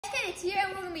It's here and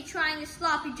we're going to be trying the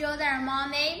sloppy joe that our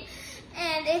mom made.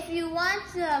 And if you want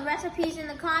recipes in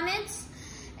the comments,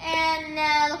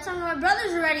 and looks like my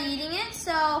brother's already eating it,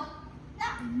 so.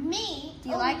 Not me. Do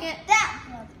you like it? That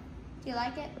brother. Do you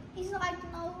like it? He's like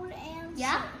an old answer.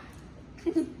 Yeah?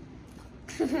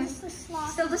 It's the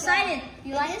sloppy Still decided. joe.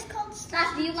 You like it? Is called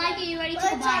sloppy do you like joe. it? You ready to But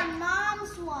go it's buy our it?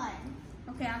 mom's one.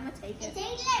 Okay, I'm going to take it. It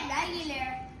tastes like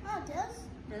regular. Oh, it does?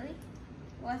 Really?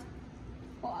 What?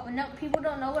 Well, no, people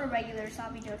don't know what a regular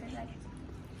sloppy joe tastes like.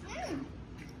 Mmm.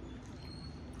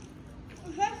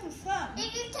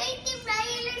 If you taste the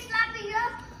regular sloppy joe,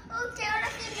 tell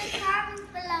us in the comments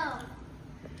below.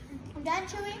 Is that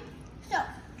chewy? So,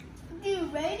 do you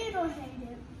rate it or hate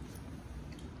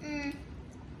it?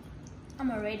 I'm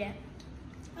going to rate it.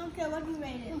 Okay, what do you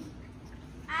rate it?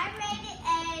 I rate it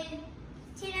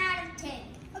a 10 out of 10.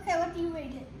 Okay, what do you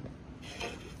rate it?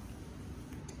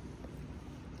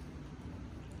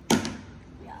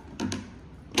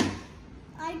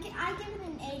 I give it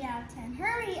an 8 out of 10.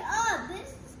 Hurry up!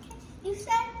 You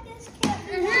said this can't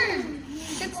be done.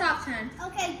 6 out of 10.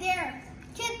 Okay, there.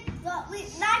 Kids,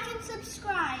 like and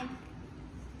subscribe.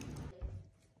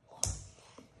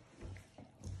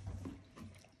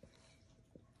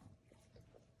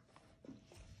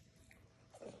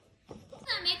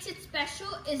 What makes it special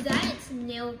is that it's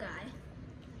nilgai.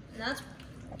 And that's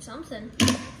something.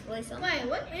 Really something. Wait,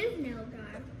 what is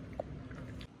nilgai?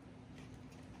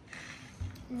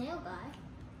 Nilgai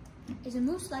is a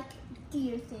moose-like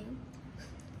deer thing.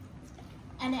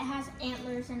 And it has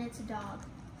antlers and it's a dog.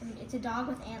 I mean, it's a dog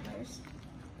with antlers.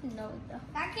 No,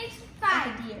 That gets like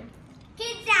 5. a deer.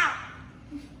 Kids out.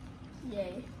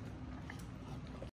 Yay.